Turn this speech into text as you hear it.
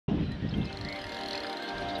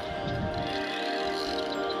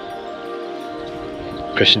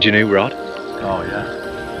Christened your new rod? Oh yeah.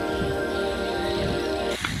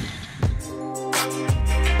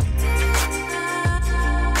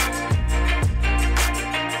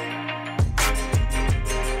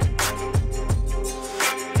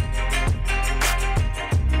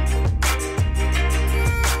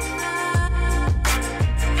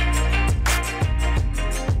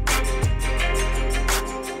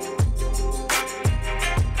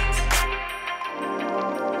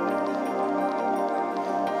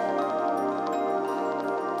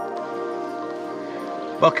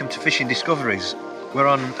 Welcome to Fishing Discoveries. We're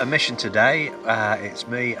on a mission today. It's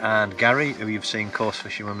me and Gary, who you've seen course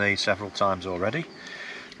fishing with me several times already.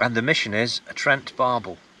 And the mission is a Trent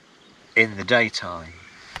Barbel in the daytime.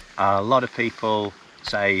 A lot of people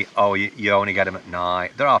say, oh, you only get them at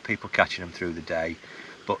night. There are people catching them through the day,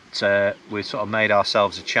 but we've sort of made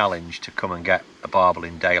ourselves a challenge to come and get a barbel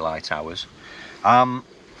in daylight hours.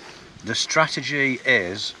 The strategy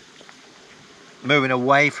is moving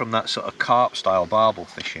away from that sort of carp style barbel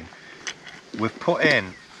fishing. We've put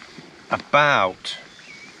in about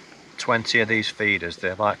 20 of these feeders.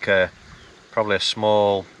 They're like probably a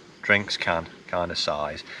small drinks can kind of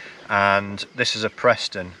size, and this is a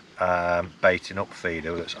Pearson baiting up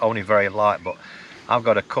feeder that's only very light, but I've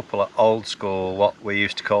got a couple of old school, what we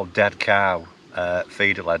used to call dead cow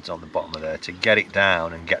feeder leads on the bottom of there to get it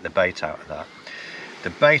down and get the bait out of that. The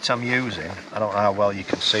bait I'm using, I don't know how well you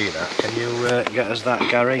can see that. Can you get us that,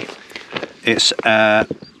 Gary? It's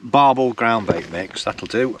barbel ground bait mix, that'll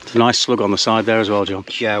do. It's a nice slug on the side there as well, John.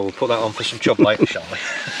 Yeah, we'll put that on for some chub later, shall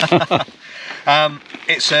we?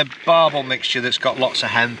 It's a barbel mixture that's got lots of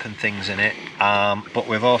hemp and things in it, but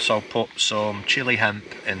we've also put some chili hemp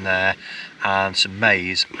in there and some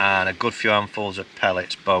maize and a good few handfuls of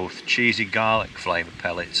pellets, both cheesy garlic flavoured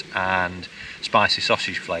pellets and spicy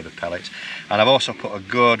sausage flavoured pellets, and I've also put a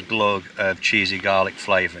good glug of cheesy garlic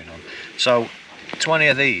flavouring on. So 20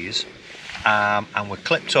 of these, and we're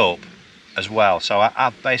clipped up as well, so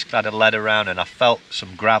I've basically had a lead around and I felt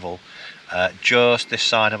some gravel just this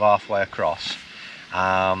side of halfway across.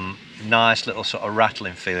 Nice little sort of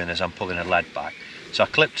rattling feeling as I'm pulling a lead back. So I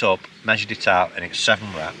clipped up, measured it out, and it's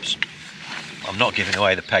 7 wraps. I'm not giving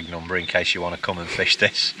away the peg number in case you want to come and fish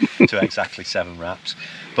this to exactly 7 wraps.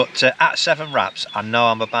 But at 7 wraps, I know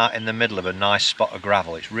I'm about in the middle of a nice spot of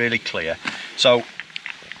gravel. It's really clear. So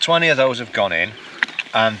 20 of those have gone in,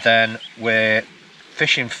 and then we're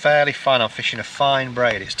fishing fairly fine. I'm fishing a fine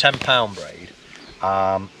braid. It's 10-pound braid,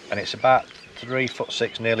 and it's about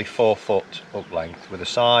 3'6", nearly 4 foot hook length, with a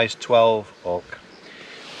size 12 hook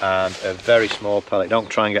and a very small pellet. Don't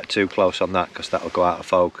try and get too close on that because that'll go out of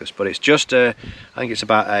focus, but it's just I think it's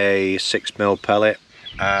about a 6mm pellet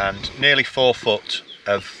and nearly 4 foot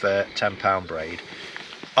of 10-pound braid.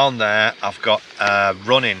 On there I've got a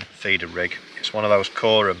running feeder rig. It's one of those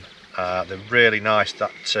Corum. They're really nice.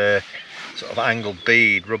 That sort of angled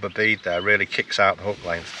bead, rubber bead there, really kicks out the hook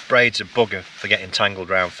length. Braid's a bugger for getting tangled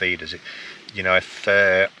round feeders. You know, if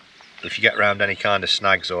you get around any kind of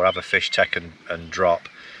snags or have a fish take and drop,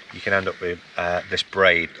 you can end up with this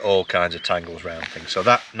braid, all kinds of tangles round things. So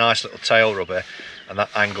that nice little tail rubber and that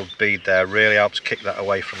angled bead there really helps kick that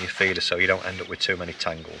away from your feeder so you don't end up with too many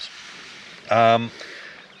tangles. I'm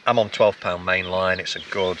on 12-pound main line. It's a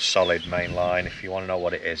good solid main line. If you want to know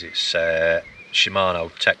what it is, it's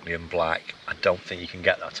Shimano Technium Black. I don't think you can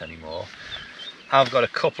get that anymore. I've got a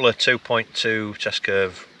couple of 2.2 test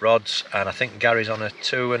curve rods, and I think Gary's on a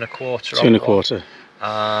 2 1/4. 2 1/4.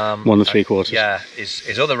 1 3/4. Yeah,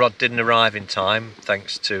 his other rod didn't arrive in time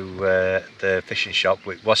thanks to the fishing shop,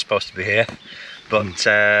 which was supposed to be here, but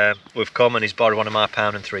we've come and he's borrowed one of my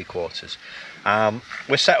 1 3/4.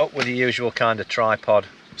 We're set up with the usual kind of tripod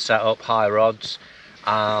setup, high rods.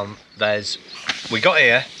 We got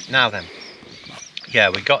here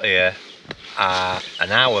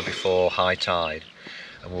an hour before high tide,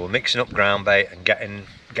 and we were mixing up ground bait and getting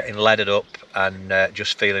leaded up and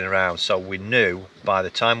just feeling around. So we knew by the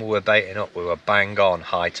time we were baiting up we were bang on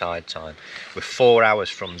high tide time. We're 4 hours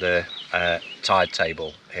from the tide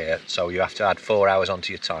table here, so you have to add 4 hours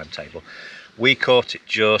onto your timetable. We caught it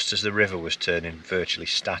just as the river was turning virtually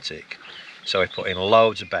static, so we put in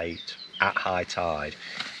loads of bait at high tide,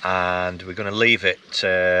 and we're going to leave it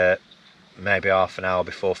maybe half an hour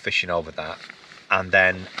before fishing over that, and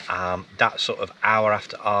then that sort of hour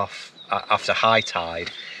after high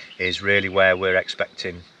tide is really where we're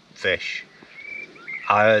expecting fish.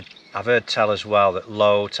 I've heard tell as well that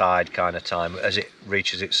low tide kind of time, as it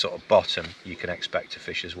reaches its sort of bottom, you can expect to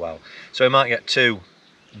fish as well. So we might get 2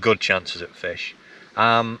 good chances at fish,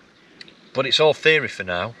 but it's all theory for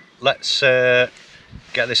now. Let's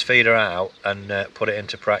get this feeder out and put it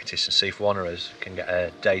into practice and see if one of us can get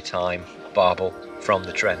a daytime barbel from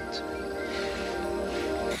the Trent.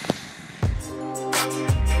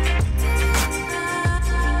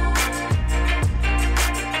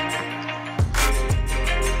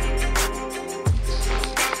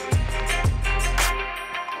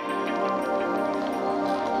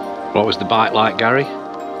 What was the bite like, Gary?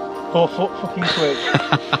 4 foot fucking quick.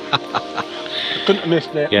 I couldn't have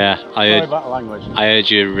missed it. Yeah, I Sorry heard. about the language. I heard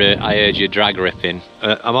your drag ripping.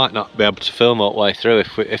 I might not be able to film all the way through.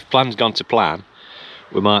 If plan's gone to plan,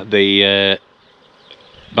 we might be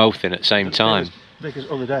both in at the same time. Big as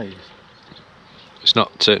other days. It's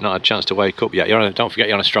not a chance to wake up yet. Don't forget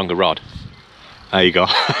you're on a stronger rod. There you go.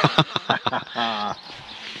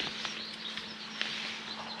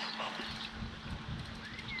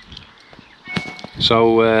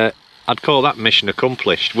 So I'd call that mission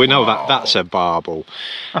accomplished. We know that that's a barbel.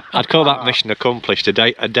 I'd call that mission accomplished.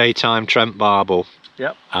 A daytime Trent barbel.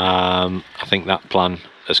 Yep. I think that plan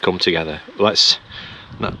has come together. Let's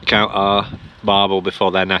not count our barbel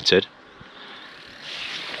before they're netted.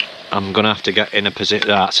 I'm gonna have to get in a position.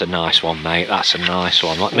 That's a nice one, mate. That's a nice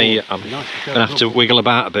one. I'm gonna have to wiggle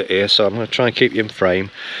about a bit here, so I'm gonna try and keep you in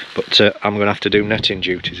frame, but I'm gonna have to do netting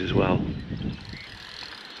duties as well.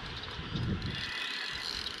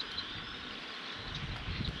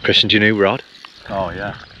 Christian, do you new rod? Oh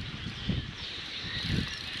yeah.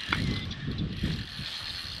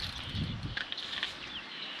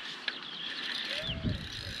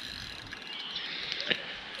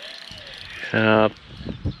 At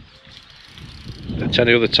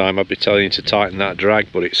any other time I'd be telling you to tighten that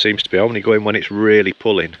drag, but it seems to be only going when it's really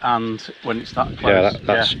pulling. And when it's that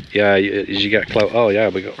close. Yeah, as you get close. Oh yeah,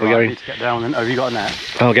 we're Right, going. I need to get down then. Have you got a net?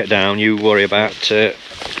 I'll get down, you worry about.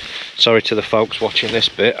 Sorry to the folks watching this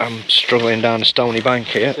bit, I'm struggling down a stony bank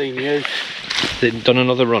here. Seen you. Done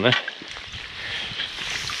another runner.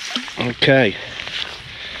 Okay,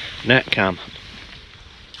 net cam.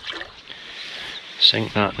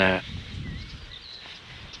 Sink that net.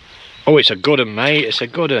 Oh, it's a good one, mate, it's a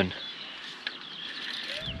good one.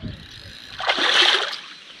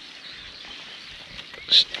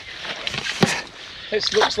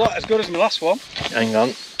 It looks like as good as my last one. Hang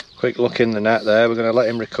on, quick look in the net there. We're going to let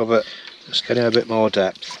him recover, just get him a bit more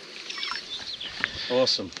depth.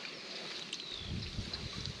 Awesome.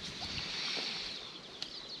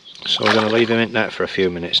 So we're going to leave him in net for a few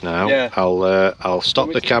minutes now. Yeah. I'll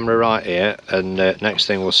stop the camera right here, and next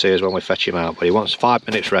thing we'll see is when we fetch him out. But he wants 5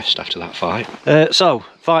 minutes rest after that fight. So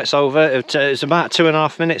fight's over. It's about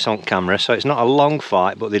 2.5 minutes on camera, so it's not a long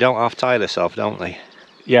fight, but they don't half tire themselves, don't they?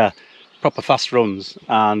 Yeah, proper fast runs,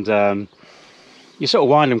 and you sort of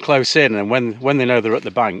wind them close in, and when they know they're at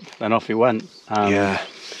the bank, then off he went. Yeah.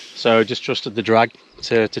 So just trusted the drag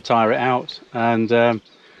to tire it out, and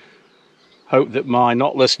hope that my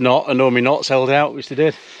knotless knot and all my knots held out, which they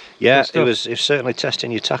did. Yeah, it was certainly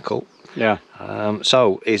testing your tackle. Yeah.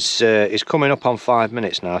 So it's coming up on 5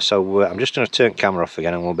 minutes now, so I'm just going to turn camera off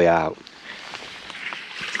again and we'll be out.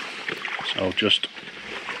 So just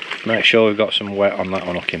make sure we've got some wet on that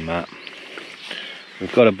unhooking mat.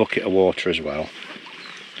 We've got a bucket of water as well.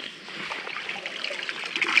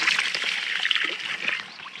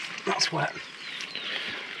 That's wet.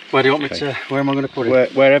 Where do you want me to, where am I going to put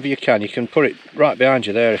it? Wherever you can put it right behind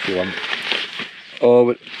you there if you want.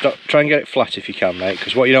 Or try and get it flat if you can, mate,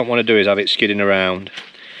 because what you don't want to do is have it skidding around,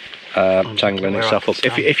 tangling itself up.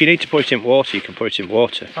 If you need to put it in water, you can put it in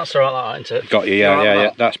water. That's alright, that, isn't it? Got you,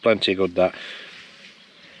 yeah, that's plenty good, that.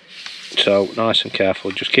 So, nice and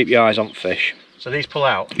careful, just keep your eyes on fish. So these pull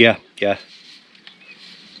out? Yeah.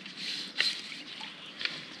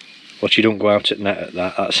 But you don't go out at net at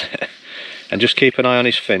that, that's it. And just keep an eye on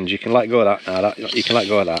his fins. You can let go of that now, you can let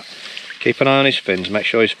go of that. Keep an eye on his fins, make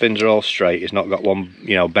sure his fins are all straight, he's not got one,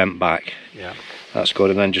 bent back. Yeah. That's good,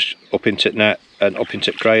 and then just up into net and up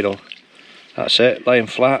into cradle. That's it, lay him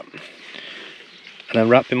flat. And then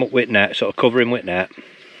wrap him up with net, sort of cover him with net.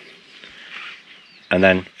 And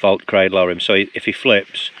then fold cradle over him, so if he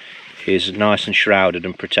flips, he's nice and shrouded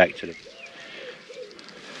and protected.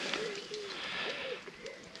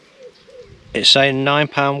 It's saying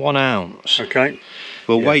 £9 1 ounce. Okay.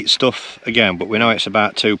 We'll weight stuff again, but we know it's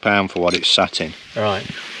about £2 for what it's sat in. Right.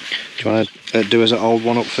 Do you want to do as an old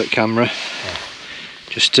one up for camera? Yeah.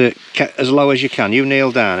 Just as low as you can. You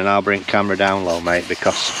kneel down and I'll bring camera down low, mate,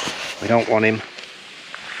 because we don't want him.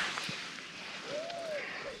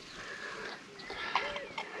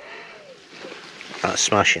 That's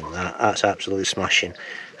smashing. That's absolutely smashing.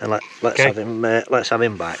 And let's have him. Let's have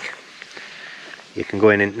him back. You can go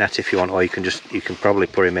in net if you want, or you can probably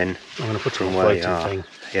put him in. I'm going to put him from in where you floating are. thing.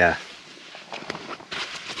 Yeah.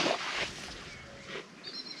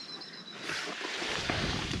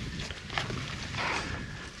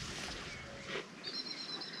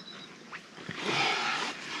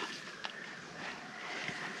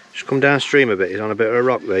 Just come downstream a bit, he's on a bit of a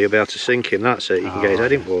rock there, you'll be able to sink him, that's it, you can get his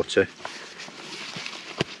head in water.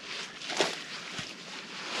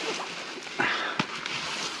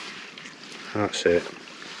 That's it,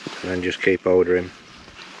 and then just keep hold of him.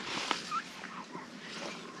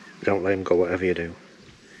 Don't let him go whatever you do.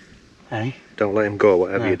 Hey? Don't let him go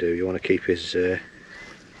whatever you do, you want to keep his...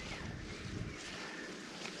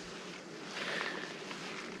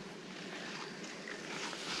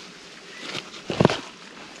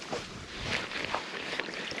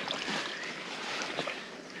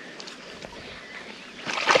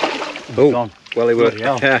 Gone. Well, he was.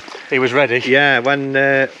 Yeah. He was ready. Yeah,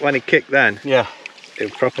 when he kicked then. Yeah. It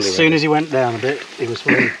was properly As soon as he went down a bit, he was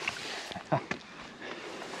free.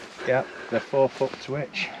 Yeah, the 4 foot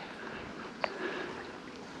twitch.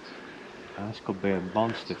 This could be a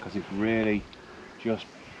monster because it's really just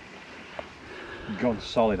gone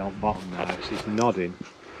solid on bottom now. It's nodding,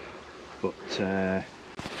 but yeah.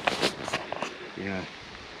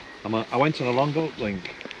 I went on a long uplink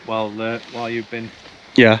while you've been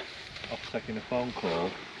off taking a phone call.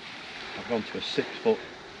 I've gone to a 6 foot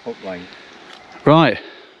hook length. Right.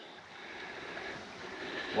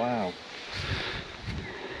 Wow.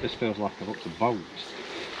 This feels like I've hooked a boat.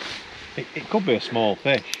 It could be a small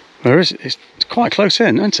fish. Where is it? It's quite close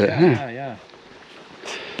in, isn't it? Yeah.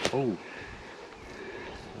 Oh.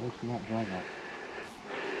 Where's that drag at?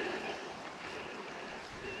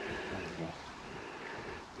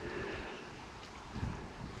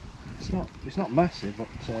 It's not massive, but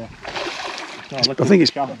it's not I think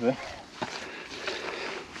it's sharper.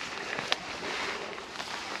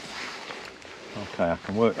 Okay, I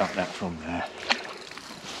can work that net from there.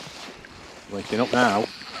 Waking up now.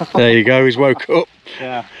 There you go, he's woke up.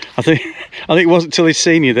 Yeah. I think it wasn't till he's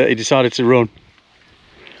seen you that he decided to run.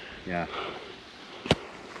 Yeah.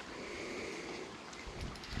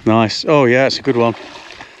 Nice. Oh yeah, it's a good one.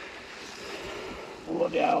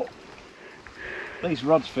 Bloody hell. These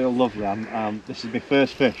rods feel lovely. This is my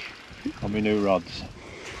first fish on my new rods.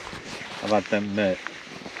 I've had them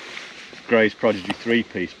Gray's Prodigy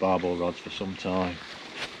 3-piece barbel rods for some time.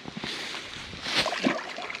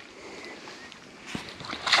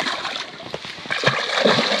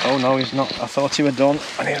 Oh no, he's not. I thought he were done,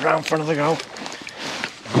 and he's round for another go.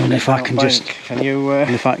 And if I can just, can you?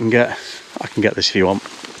 and if I can get this if you want.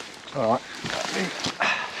 All right.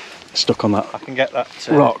 Stuck on that. I can get that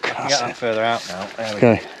rock. I can get that further out now. There we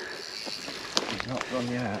Okay. go. He's not done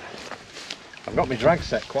yet. I've got my drag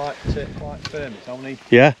set quite firm. It's only,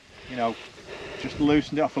 Yeah. you know, just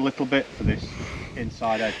loosened it off a little bit for this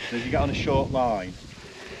inside edge. So if you get on a short line,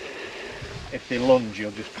 if they lunge,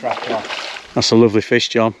 you'll just crack off. That's a lovely fish,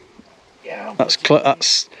 John. Yeah. That's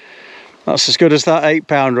as good as that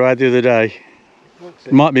 8-pounder I had the other day.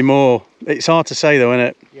 It might be more. It's hard to say though, isn't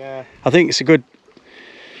it? Yeah. I think it's a good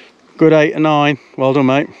 8 or 9. Well done,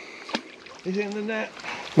 mate. Is it in the net?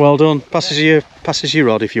 Well done. Passes your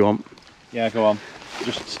rod if you want. Yeah, go on.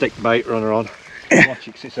 Just stick bait runner on. Watch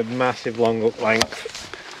it, 'cause it's a massive long hook length.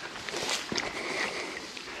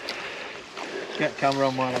 Get camera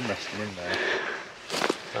on while I'm resting in there.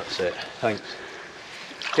 That's it. Thanks.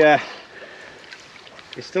 Yeah.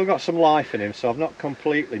 He's still got some life in him, so I've not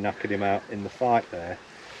completely knackered him out in the fight there.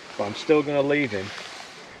 But I'm still going to leave him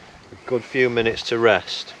a good few minutes to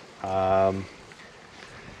rest.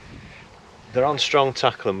 They're on strong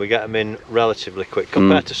tackle and we get them in relatively quick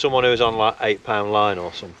compared to someone who's on like 8-pound line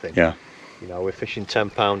or something. Yeah. You know, we're fishing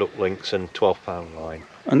 10-pound uplinks and 12-pound line.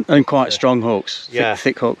 And quite strong hooks. Yeah.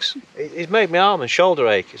 Thick hooks. It's made my arm and shoulder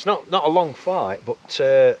ache. It's not a long fight, but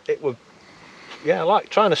it would, yeah, like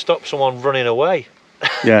trying to stop someone running away.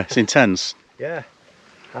 Yeah, it's intense. Yeah.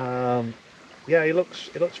 Yeah, he looks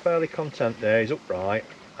fairly content there. He's upright.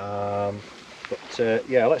 But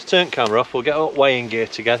yeah, let's turn camera off. We'll get up weighing gear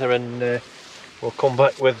together and we'll come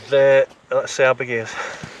back with let's see how big he is.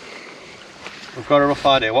 We've got a rough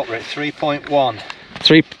idea. What we're at 3.1.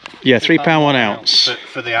 3 pound 1 ounce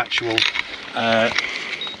for the actual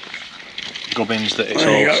gubbins that it's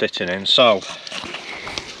all sitting in. So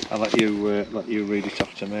I'll let you read it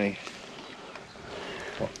off to me.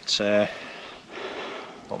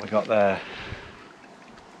 What we got there?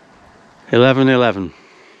 11.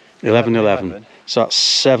 So that's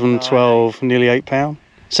 7, 12, nearly 8 pound.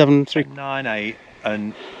 7, 3. 9, 8,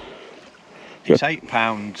 and it's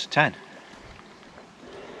 £8.10.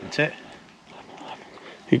 Isn't it?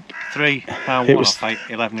 3 pound It 1 was off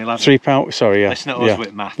 11. 3 pound. Sorry, yeah. Listen to us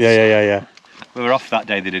with maths. Yeah. We were off that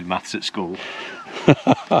day. They did maths at school.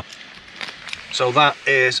 So that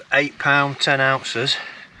is £8 10 ounces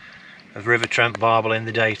of River Trent barbel in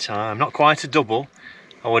the daytime. Not quite a double.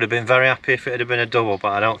 I would have been very happy if it had been a double,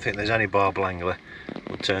 but I don't think there's any barbel angler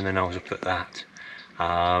would turn their nose up at that.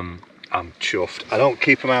 I'm chuffed. I don't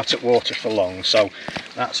keep them out at water for long, so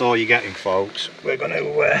that's all you're getting, folks. We're going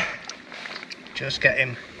to just get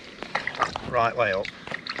him right way up.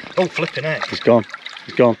 Oh, flipping heck. He's gone.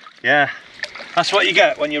 He's gone. Yeah, that's what you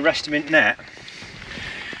get when you rest him in net.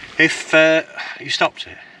 If you stopped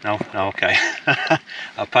it. No, okay.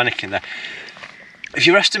 I'm panicking there. If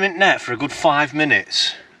you rest them in net for a good 5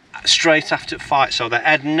 minutes, straight after fight, so their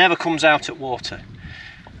head never comes out at water.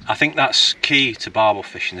 I think that's key to barbel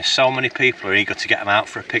fishing. There's so many people who are eager to get them out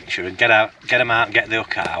for a picture and get them out and get the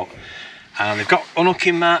hook out. And they've got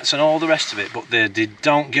unhooking mats and all the rest of it, but they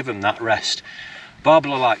don't give them that rest.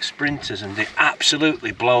 Barbel are like sprinters and they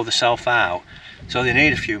absolutely blow themselves out, so they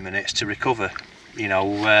need a few minutes to recover. You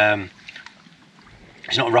know,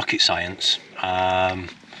 it's not rocket science,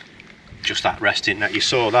 just that resting net. You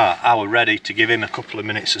saw that, I was ready to give him a couple of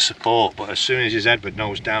minutes of support, but as soon as his head was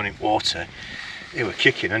nose down in water, he was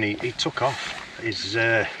kicking and he took off. He's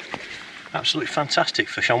absolutely fantastic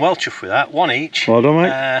fish. I'm well chuffed with that, one each. Well done,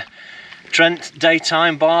 mate. Trent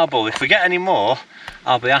daytime barbel. If we get any more,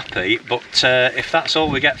 I'll be happy, but if that's all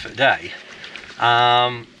we get for today,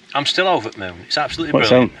 I'm still over at moon. It's absolutely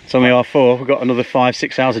brilliant. It's only R4. We've got another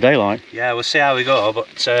 5-6 hours of daylight. Yeah, we'll see how we go, but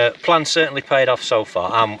plan certainly paid off so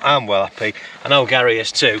far. I'm well happy. I know Gary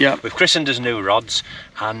is too. Yep. We've christened his new rods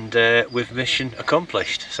and we've mission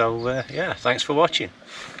accomplished. So yeah, thanks for watching.